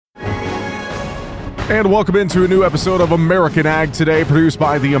And welcome into a new episode of American Ag Today, produced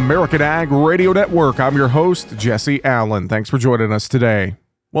by the American Ag Radio Network. I'm your host, Jesse Allen. Thanks for joining us today.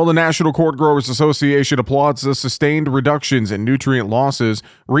 Well, the National Corn Growers Association applauds the sustained reductions in nutrient losses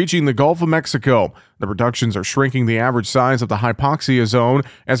reaching the Gulf of Mexico. The reductions are shrinking the average size of the hypoxia zone,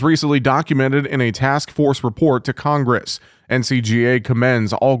 as recently documented in a task force report to Congress. NCGA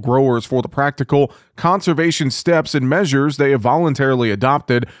commends all growers for the practical conservation steps and measures they have voluntarily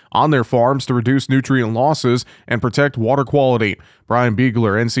adopted on their farms to reduce nutrient losses and protect water quality. Brian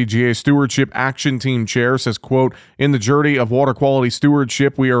Biegler, NCGA Stewardship Action Team Chair, says, quote, "In the journey of water quality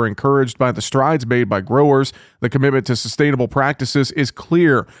stewardship, we are encouraged by the strides made by growers. The commitment to sustainable practices is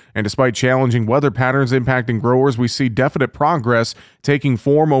clear, and despite challenging weather patterns impacting growers, we see definite progress taking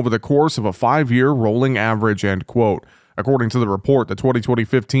form over the course of a 5-year rolling average," end quote. According to the report, the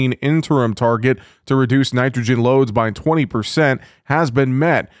 2020-15 interim target to reduce nitrogen loads by 20% has been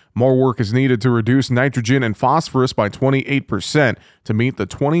met. More work is needed to reduce nitrogen and phosphorus by 28% to meet the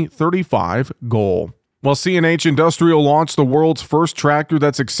 2035 goal. Well, CNH Industrial launched the world's first tractor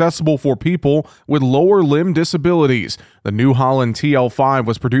that's accessible for people with lower limb disabilities. The New Holland TL5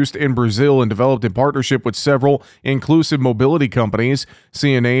 was produced in Brazil and developed in partnership with several inclusive mobility companies.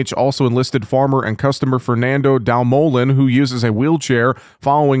 CNH also enlisted farmer and customer Fernando Dalmolin, who uses a wheelchair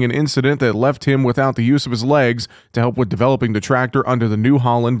following an incident that left him without the use of his legs, to help with developing the tractor under the New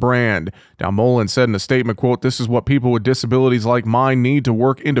Holland brand. Dalmolin said in a statement, quote, "This is what people with disabilities like mine need to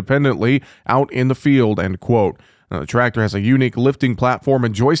work independently out in the field," end quote. Now, the tractor has a unique lifting platform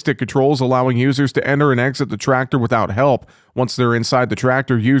and joystick controls, allowing users to enter and exit the tractor without help. Once they're inside the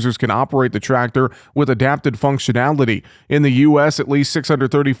tractor, users can operate the tractor with adapted functionality. In the U.S., at least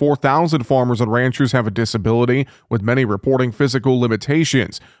 634,000 farmers and ranchers have a disability, with many reporting physical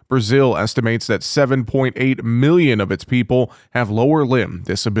limitations. Brazil estimates that 7.8 million of its people have lower limb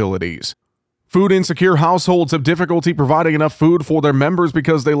disabilities. Food insecure households have difficulty providing enough food for their members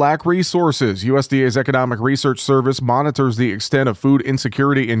because they lack resources. USDA's Economic Research Service monitors the extent of food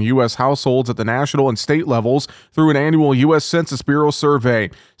insecurity in U.S. households at the national and state levels through an annual U.S. Census Bureau survey.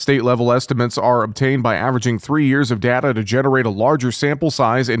 State-level estimates are obtained by averaging 3 years of data to generate a larger sample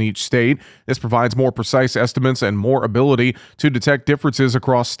size in each state. This provides more precise estimates and more ability to detect differences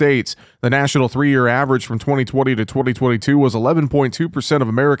across states. The national 3-year average from 2020 to 2022 was 11.2% of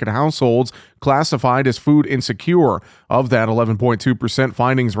American households classified as food insecure. Of that 11.2%,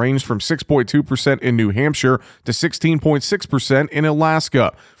 findings ranged from 6.2% in New Hampshire to 16.6% in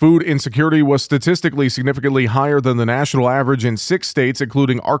Alaska. Food insecurity was statistically significantly higher than the national average in 6 states,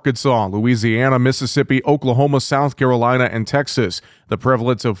 including Arkansas, Louisiana, Mississippi, Oklahoma, South Carolina, and Texas. The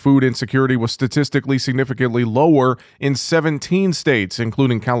prevalence of food insecurity was statistically significantly lower in 17 states,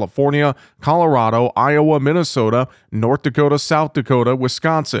 including California, Colorado, Iowa, Minnesota, North Dakota, South Dakota,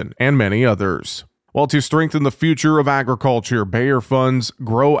 Wisconsin, and many others. Well, to strengthen the future of agriculture, Bayer Fund's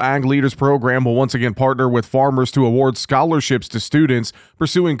Grow Ag Leaders program will once again partner with farmers to award scholarships to students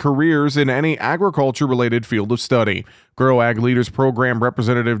pursuing careers in any agriculture-related field of study. Grow Ag Leaders Program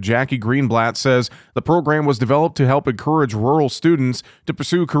Representative Jackie Greenblatt says the program was developed to help encourage rural students to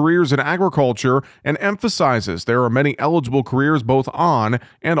pursue careers in agriculture, and emphasizes there are many eligible careers both on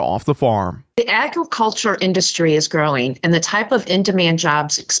and off the farm. The agriculture industry is growing, and the type of in-demand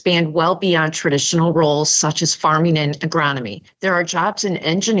jobs expand well beyond traditional roles such as farming and agronomy. There are jobs in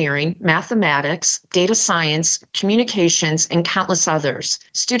engineering, mathematics, data science, communications, and countless others.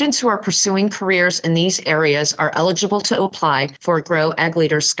 Students who are pursuing careers in these areas are eligible to apply for a Grow Ag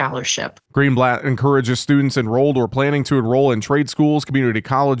Leaders Scholarship. Greenblatt encourages students enrolled or planning to enroll in trade schools, community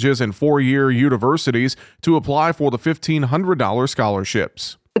colleges, and 4-year universities to apply for the $1,500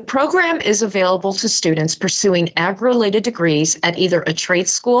 scholarships. The program is available to students pursuing ag-related degrees at either a trade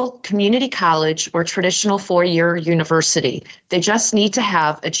school, community college, or traditional 4-year university. They just need to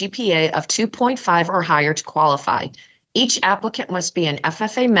have a GPA of 2.5 or higher to qualify. Each applicant must be an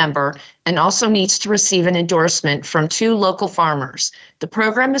FFA member and also needs to receive an endorsement from 2 local farmers. The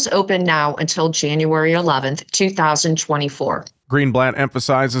program is open now until January 11th, 2024. Greenblatt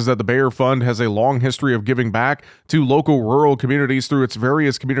emphasizes that the Bayer Fund has a long history of giving back to local rural communities through its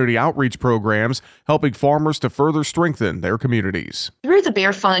various community outreach programs, helping farmers to further strengthen their communities. Through the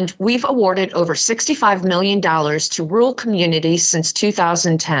Bayer Fund, we've awarded over $65 million to rural communities since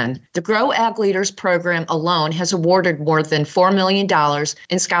 2010. The Grow Ag Leaders program alone has awarded more than $4 million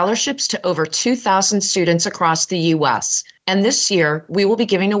in scholarships to over 2,000 students across the U.S. And this year, we will be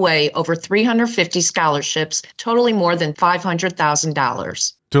giving away over 350 scholarships, totaling more than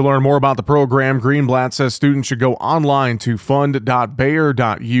 $500,000. To learn more about the program, Greenblatt says students should go online to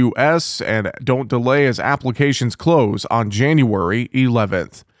fund.bayer.us and don't delay as applications close on January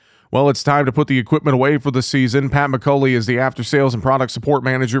 11th. Well, it's time to put the equipment away for the season. Pat McCulley is the after sales and product support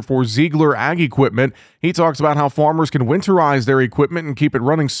manager for Ziegler Ag Equipment. He talks about how farmers can winterize their equipment and keep it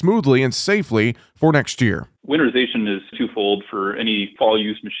running smoothly and safely for next year. Winterization is twofold for any fall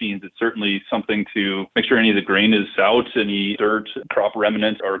use machines. It's certainly something to make sure any of the grain is out, any dirt, crop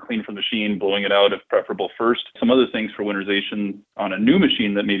remnants are clean from the machine, blowing it out if preferable first. Some other things for winterization on a new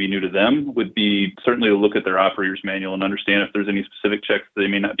machine that may be new to them would be certainly to look at their operator's manual and understand if there's any specific checks they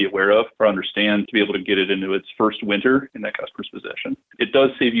may not be aware of or understand to be able to get it into its first winter in that customer's possession. It does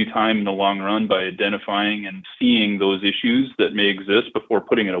save you time in the long run by identifying and seeing those issues that may exist before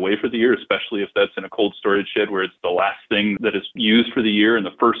putting it away for the year, especially if that's in a cold storage shed where it's the last thing that is used for the year and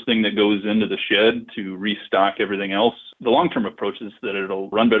the first thing that goes into the shed to restock everything else. The long-term approach is that it'll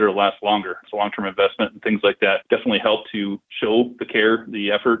run better, it'll last longer. It's a long-term investment and things like that definitely help to show the care,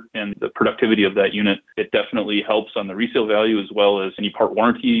 the effort, and the productivity of that unit. It definitely helps on the resale value as well as any part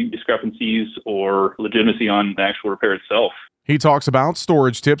warranty discrepancies or legitimacy on the actual repair itself. He talks about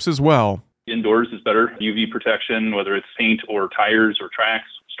storage tips as well. Indoors is better. UV protection, whether it's paint or tires or tracks.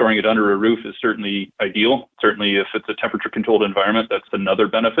 Storing it under a roof is certainly ideal. Certainly if it's a temperature-controlled environment, that's another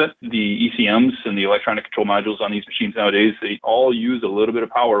benefit. The ECMs and the electronic control modules on these machines nowadays, they all use a little bit of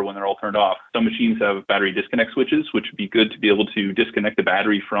power when they're all turned off. Some machines have battery disconnect switches, which would be good to be able to disconnect the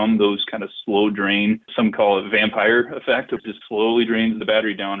battery from those kind of slow drain. Some call it vampire effect, which just slowly drains the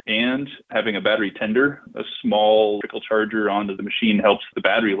battery down. And having a battery tender, a small trickle charger onto the machine helps the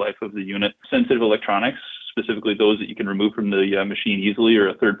battery life of the unit. Sensitive electronics, specifically those that you can remove from the machine easily, or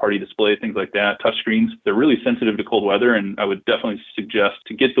a third-party display, things like that. Touchscreens, they're really sensitive to cold weather, and I would definitely suggest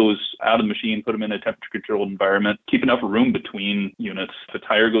to get those out of the machine, put them in a temperature-controlled environment, keep enough room between units. If a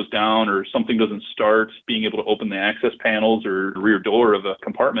tire goes down or something doesn't start, being able to open the access panels or rear door of a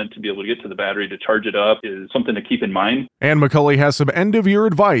compartment to be able to get to the battery to charge it up is something to keep in mind. And McCulley has some end-of-year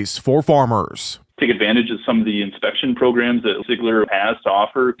advice for farmers. Take advantage of some of the inspection programs that Ziegler has to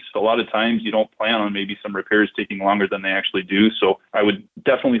offer. A lot of times you don't plan on maybe some repairs taking longer than they actually do. So I would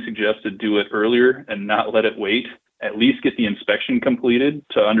definitely suggest to do it earlier and not let it wait. At least get the inspection completed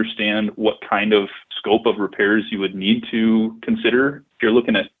to understand what kind of scope of repairs you would need to consider. If you're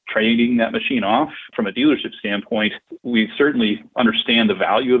looking at trading that machine off from a dealership standpoint, we certainly understand the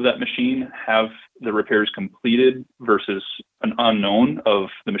value of that machine, have the repairs completed versus an unknown of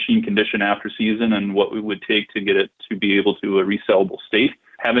the machine condition after season and what it would take to get it to be able to a resellable state.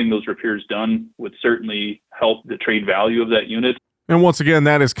 Having those repairs done would certainly help the trade value of that unit. And once again,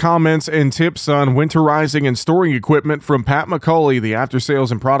 that is comments and tips on winterizing and storing equipment from Pat McCulley, the after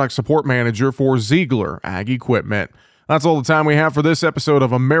sales and product support manager for Ziegler Ag Equipment. That's all the time we have for this episode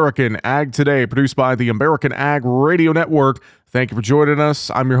of American Ag Today, produced by the American Ag Radio Network. Thank you for joining us.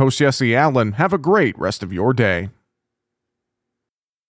 I'm your host, Jesse Allen. Have a great rest of your day.